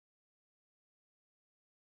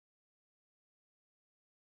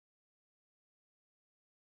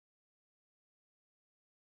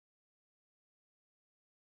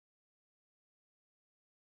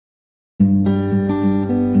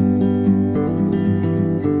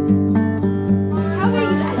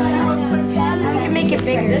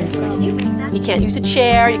can't use a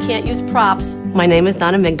chair, you can't use props. My name is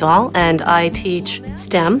Donna Migdol, and I teach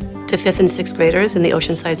STEM to 5th and 6th graders in the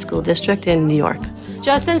Oceanside School District in New York.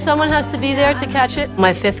 Justin, someone has to be there to catch it.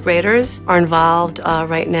 My 5th graders are involved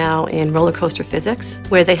right now in roller coaster physics,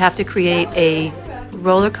 where they have to create a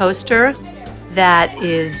roller coaster that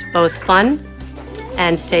is both fun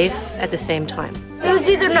and safe at the same time. It was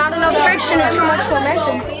either not enough friction or too much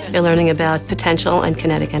momentum. They're learning about potential and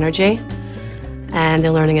kinetic energy, and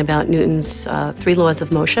they're learning about Newton's 3 laws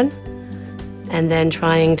of motion, and then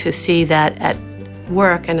trying to see that at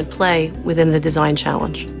work and at play within the design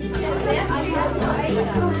challenge.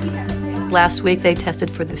 Last week they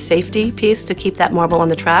tested for the safety piece to keep that marble on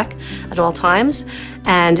the track at all times,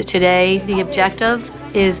 and today the objective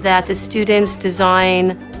is that the students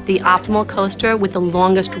design the optimal coaster with the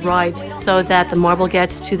longest ride so that the marble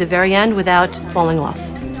gets to the very end without falling off.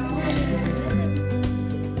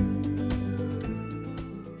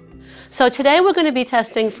 So today we're going to be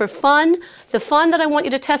testing for fun. The fun that I want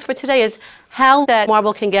you to test for today is how that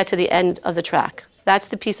marble can get to the end of the track. That's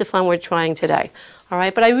the piece of fun we're trying today. All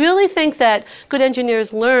right, but I really think that good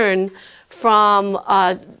engineers learn from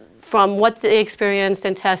what they experienced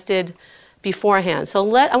and tested beforehand. So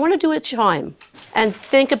I want to do a chime and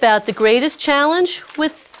think about the greatest challenge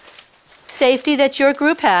with safety that your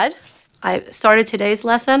group had. I started today's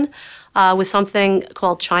lesson with something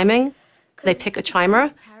called chiming. They pick a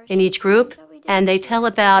chimer in each group, and they tell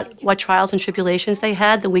about what trials and tribulations they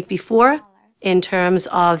had the week before in terms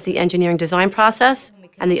of the engineering design process,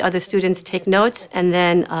 and the other students take notes and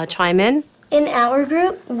then chime in. In our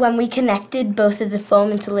group, when we connected both of the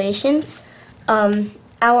foam insulations,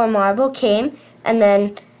 our marble came, and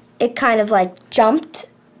then it kind of like jumped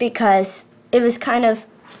because it was kind of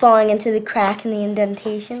falling into the crack and the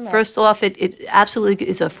indentation. First off, it absolutely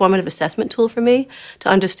is a formative assessment tool for me to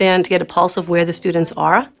understand, to get a pulse of where the students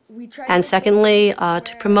are. And secondly,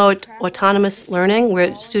 to promote autonomous learning,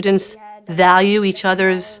 where students value each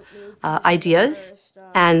other's ideas,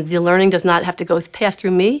 and the learning does not have to pass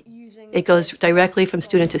through me. It goes directly from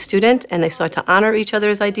student to student, and they start to honor each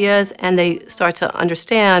other's ideas, and they start to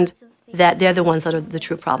understand that they're the ones that are the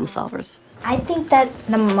true problem solvers. I think that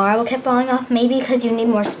the marble kept falling off maybe because you need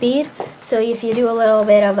more speed. So if you do a little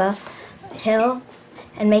bit of a hill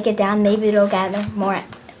and make it down, maybe it'll gather more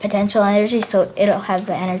potential energy, so it'll have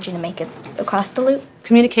the energy to make it across the loop.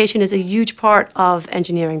 Communication is a huge part of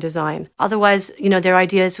engineering design. Otherwise, their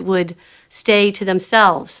ideas would stay to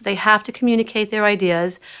themselves. They have to communicate their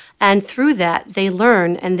ideas, and through that, they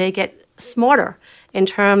learn and they get smarter in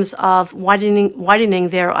terms of widening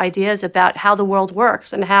their ideas about how the world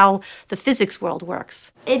works and how the physics world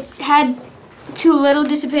works. It had too little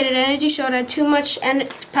dissipated energy, so it had too much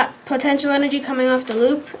potential energy coming off the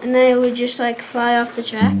loop, and then it would just like fly off the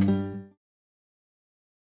track.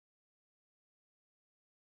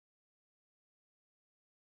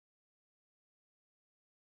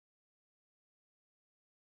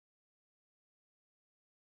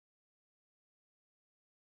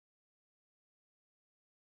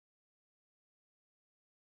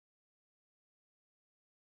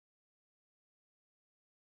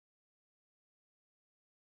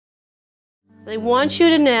 They want you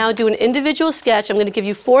to now do an individual sketch. I'm going to give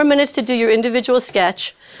you 4 minutes to do your individual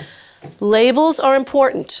sketch. Labels are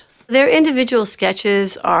important. Their individual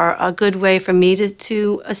sketches are a good way for me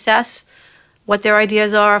to assess what their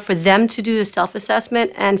ideas are, for them to do a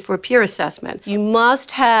self-assessment, and for peer assessment. You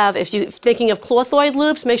must have, if you're thinking of clothoid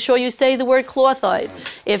loops, make sure you say the word clothoid.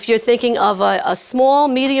 If you're thinking of a small,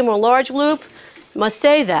 medium, or large loop, you must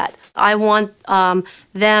say that. I want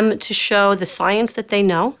them to show the science that they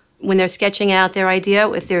know. When they're sketching out their idea,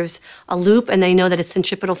 if there's a loop and they know that it's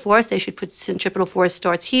centripetal force, they should put centripetal force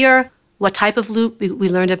starts here. What type of loop? We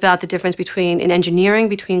learned about the difference in engineering,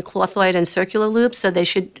 between clothoid and circular loops, so they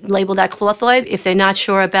should label that clothoid. If they're not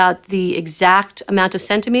sure about the exact amount of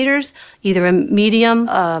centimeters, either a medium,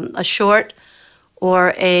 a short,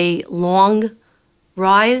 or a long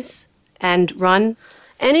rise and run.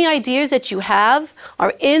 Any ideas that you have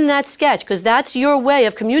are in that sketch, because that's your way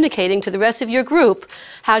of communicating to the rest of your group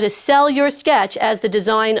how to sell your sketch as the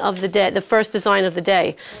design of the day, the first design of the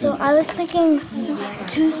day. So I was thinking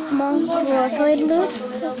 2 small clothoid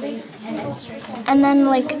loops, and then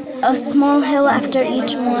like a small hill after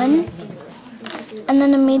each one, and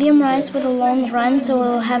then a medium rise with a long run, so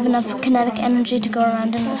it'll have enough kinetic energy to go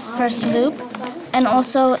around in the first loop, and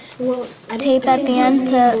also tape at the end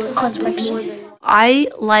to cause friction. I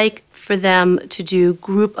like for them to do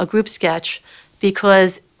a group sketch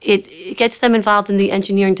because it gets them involved in the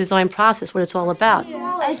engineering design process, what it's all about.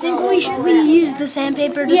 I think we used the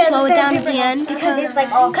sandpaper to slow it down at the end because it's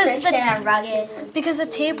like all friction and rugged. because the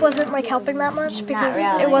tape wasn't like helping that much because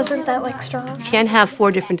really. it wasn't that like strong. You can't have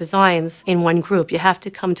 4 different designs in one group. You have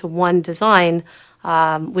to come to one design.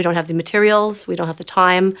 We don't have the materials, we don't have the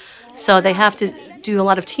time, so they have to do a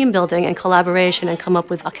lot of team building and collaboration and come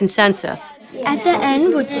up with a consensus. At the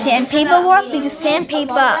end, would sandpaper work? Because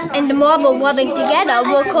sandpaper and the marble rubbing together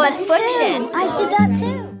will cause friction. I did that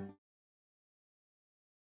too.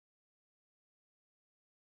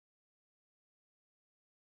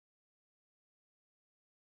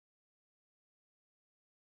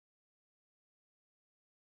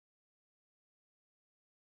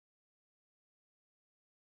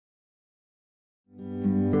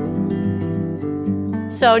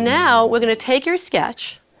 So now we're going to take your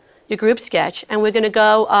sketch, your group sketch, and we're going to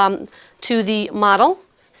go to the model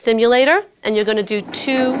simulator, and you're going to do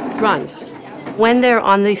 2 runs. When they're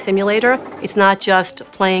on the simulator, it's not just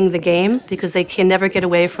playing the game, because they can never get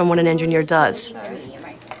away from what an engineer does.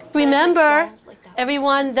 Remember,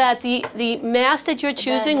 everyone, that the mass that you're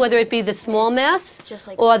choosing, whether it be the small mass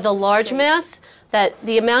or the large mass, that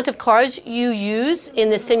the amount of cars you use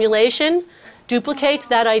in the simulation duplicates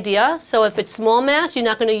that idea. So if it's small mass, you're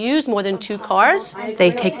not going to use more than 2 cars. They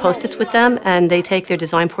take Post-its with them, and they take their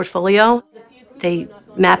design portfolio. They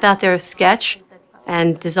map out their sketch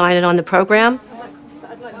and design it on the program.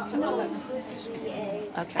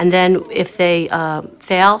 And then if they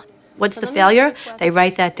fail, what's the failure? They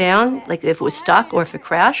write that down, like if it was stuck or if it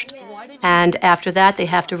crashed. And after that, they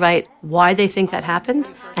have to write why they think that happened,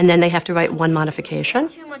 and then they have to write 1 modification.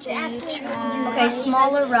 Okay,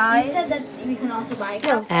 smaller rise.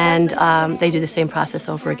 And they do the same process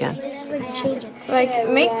over again. Like,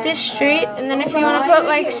 make this straight, and then if you want to put,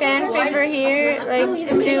 like, sandpaper here, like,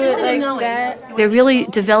 do it like that. They're really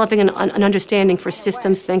developing an understanding for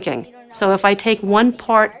systems thinking. So if I take one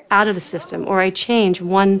part out of the system, or I change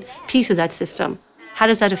one piece of that system, how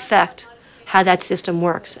does that affect how that system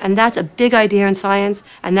works? And that's a big idea in science,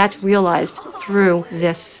 and that's realized through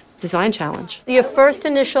this design challenge. Your first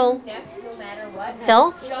initial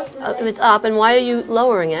hill, it was up, and why are you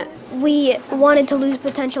lowering it? We wanted to lose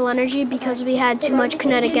potential energy because we had too much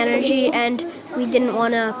kinetic energy and we didn't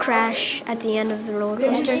want to crash at the end of the roller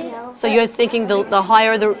coaster. So you're thinking the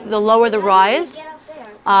higher, the lower the rise,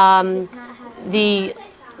 the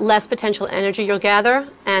less potential energy you'll gather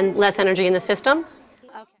and less energy in the system?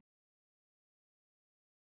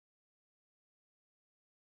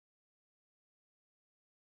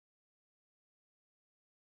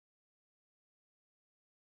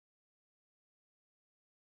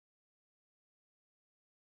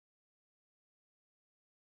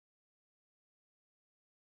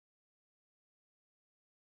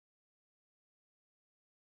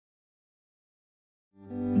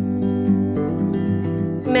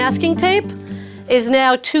 Masking tape is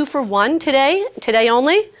now 2 for 1 today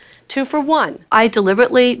only, 2 for 1. I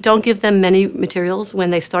deliberately don't give them many materials when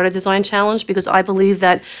they start a design challenge because I believe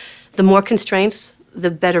that the more constraints, the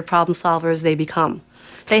better problem solvers they become.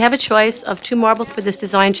 They have a choice of 2 marbles for this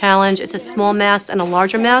design challenge. It's a small mass and a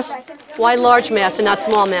larger mass. Why large mass and not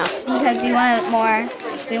small mass? Because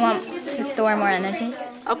we want to store more energy.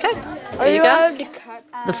 Okay, there you go.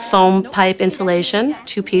 The foam pipe insulation,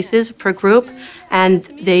 2 pieces per group, and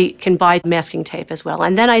they can buy masking tape as well.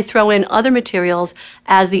 And then I throw in other materials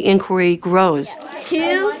as the inquiry grows.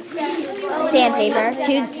 2 sandpaper,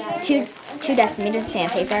 2 decimeters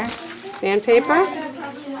sandpaper. Sandpaper.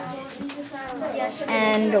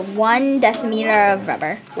 And 1 decimeter of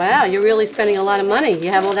rubber. Wow, you're really spending a lot of money.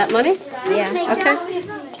 You have all that money? Yeah. Okay.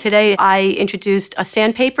 Today I introduced a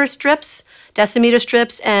sandpaper strips, decimeter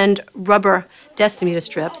strips, and rubber decimeter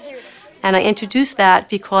strips. And I introduced that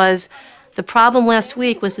because the problem last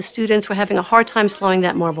week was the students were having a hard time slowing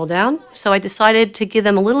that marble down. So I decided to give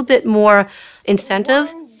them a little bit more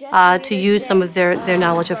incentive to use some of their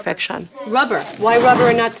knowledge of friction. Rubber. Why rubber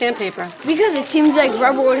and not sandpaper? Because it seems like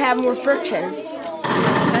rubber would have more friction.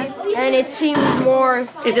 And it seems more...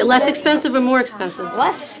 Is it less expensive or more expensive?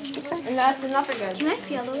 Less. And that's enough again. Can I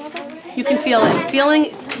feel the rubber? You can feel it.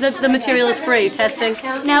 Feeling the material is free. Testing.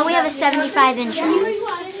 Now we have a 75-inch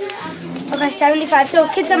rose. Okay, 75. So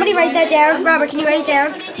can somebody write that down? Robert, can you write it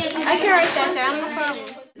down? I can write that down, no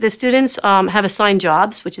problem. The students have assigned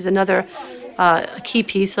jobs, which is another key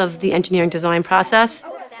piece of the engineering design process.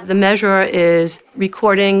 The measure is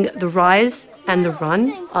recording the rise and the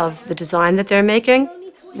run of the design that they're making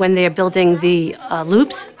when they're building the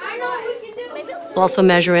loops. Also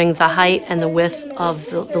measuring the height and the width of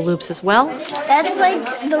the loops as well. That's like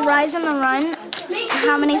the rise and the run,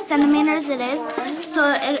 how many centimeters it is.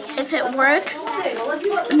 So if it works,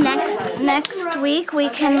 next week we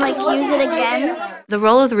can like use it again. The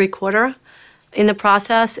role of the recorder in the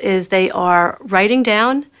process is they are writing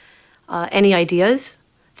down any ideas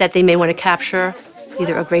that they may want to capture,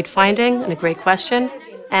 either a great finding and a great question,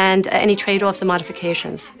 and any trade-offs and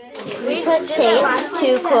modifications. We put tape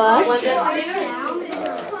to cause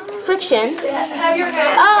friction.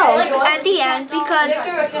 Oh, at the end, because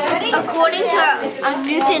according to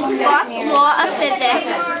Newton's fourth law of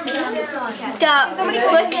physics, the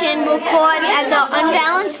friction will cause as an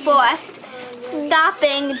unbalanced force,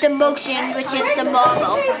 stopping the motion, which is the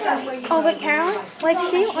marble. Oh, but Carolyn, like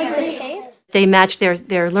see, like the shape. They match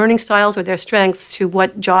their learning styles or their strengths to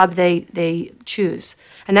what job they choose.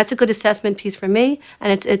 And that's a good assessment piece for me,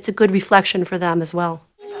 and it's a good reflection for them as well.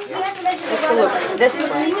 This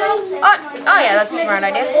way. Oh yeah, that's a smart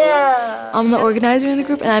idea. I'm the organizer in the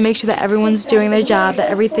group, and I make sure that everyone's doing their job, that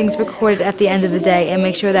everything's recorded at the end of the day, and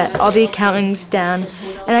make sure that all the accounting's down.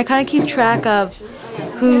 And I kind of keep track of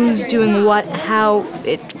who's doing what, how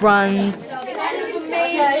it runs.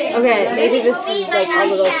 Okay, maybe this is like a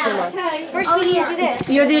little too much. First we need to do this.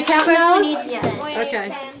 You're the accountant now?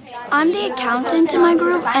 Okay. I'm the accountant in my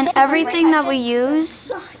group, and everything that we use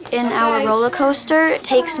in our roller coaster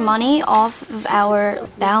takes money off of our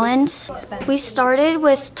balance. We started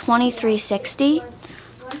with $23.60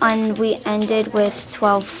 and we ended with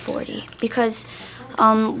 $12.40 because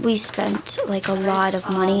we spent like a lot of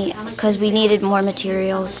money because we needed more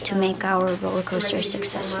materials to make our roller coaster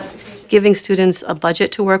successful. Giving students a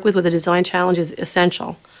budget to work with a design challenge is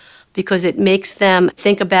essential because it makes them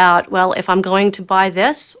think about, well, if I'm going to buy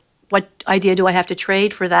this, what idea do I have to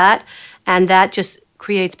trade for that? And that just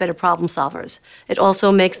creates better problem solvers. It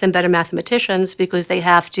also makes them better mathematicians because they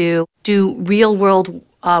have to do real-world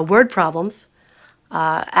word problems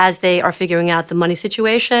as they are figuring out the money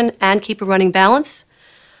situation and keep a running balance,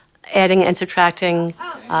 adding and subtracting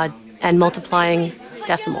and multiplying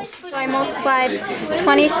decimals. I multiplied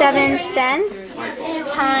 27 cents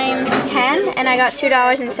times 10, and I got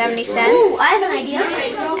 $2.70. I have an idea.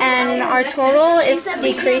 And our total is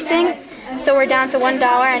decreasing, so we're down to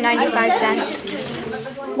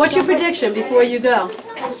 $1.95. What's your prediction before you go?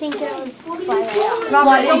 I think it'll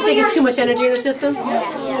Why, do you think it's too much energy in the system?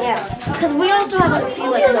 Yeah. Because we also have like a few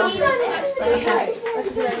like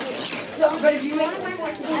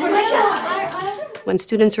When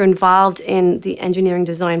students are involved in the engineering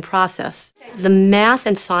design process, the math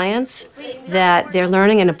and science that they're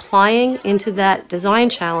learning and applying into that design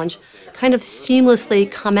challenge kind of seamlessly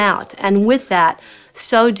come out. And with that,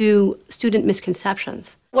 so do student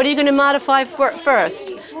misconceptions. What are you going to modify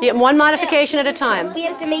first? You get one modification at a time. We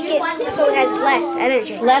have to make it so it has less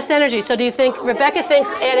energy. Less energy. So do you think, Rebecca thinks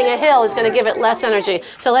adding a hill is going to give it less energy.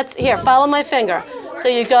 So let's, here, follow my finger. So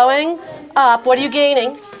you're going up. What are you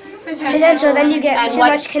gaining? Potential, then you get And too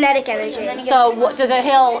what- much kinetic energy. So does a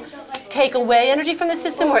hill take away energy from the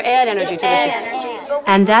system or add energy to the system?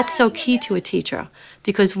 And that's so key to a teacher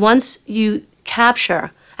because once you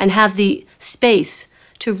capture and have the space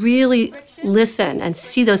to really listen and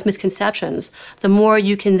see those misconceptions, the more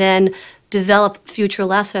you can then develop future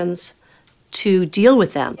lessons to deal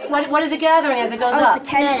with them. What is it gathering as it goes up?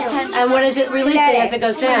 Potential. And what is it releasing as it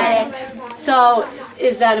goes down? So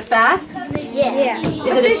is that a fact? Yeah.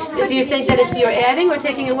 Do you think that you're adding or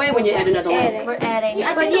taking away when you add another one? We're adding.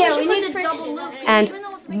 But yeah, we need a double loop. And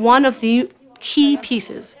one of the key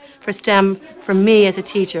pieces for STEM, for me as a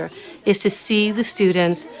teacher, is to see the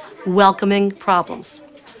students welcoming problems.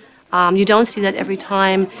 You don't see that every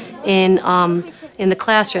time in the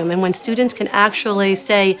classroom. And when students can actually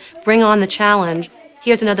say, bring on the challenge,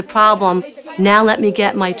 here's another problem, now let me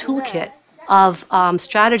get my toolkit of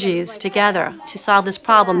strategies together to solve this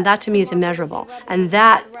problem, that to me is immeasurable. And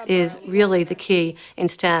that is really the key in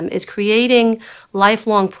STEM, is creating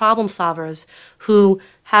lifelong problem solvers who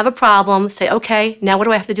have a problem, say, okay, now what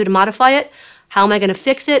do I have to do to modify it? How am I going to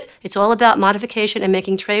fix it? It's all about modification and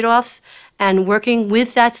making trade-offs, and working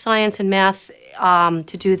with that science and math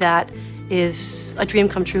to do that is a dream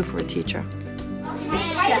come true for a teacher.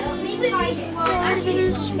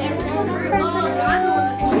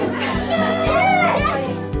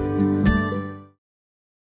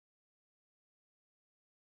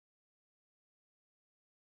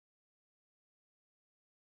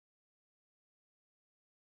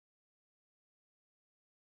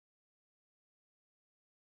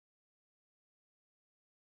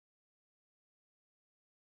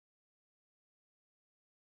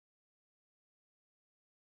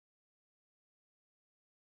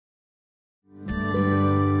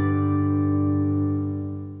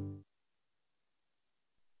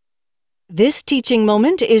 This teaching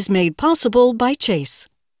moment is made possible by Chase.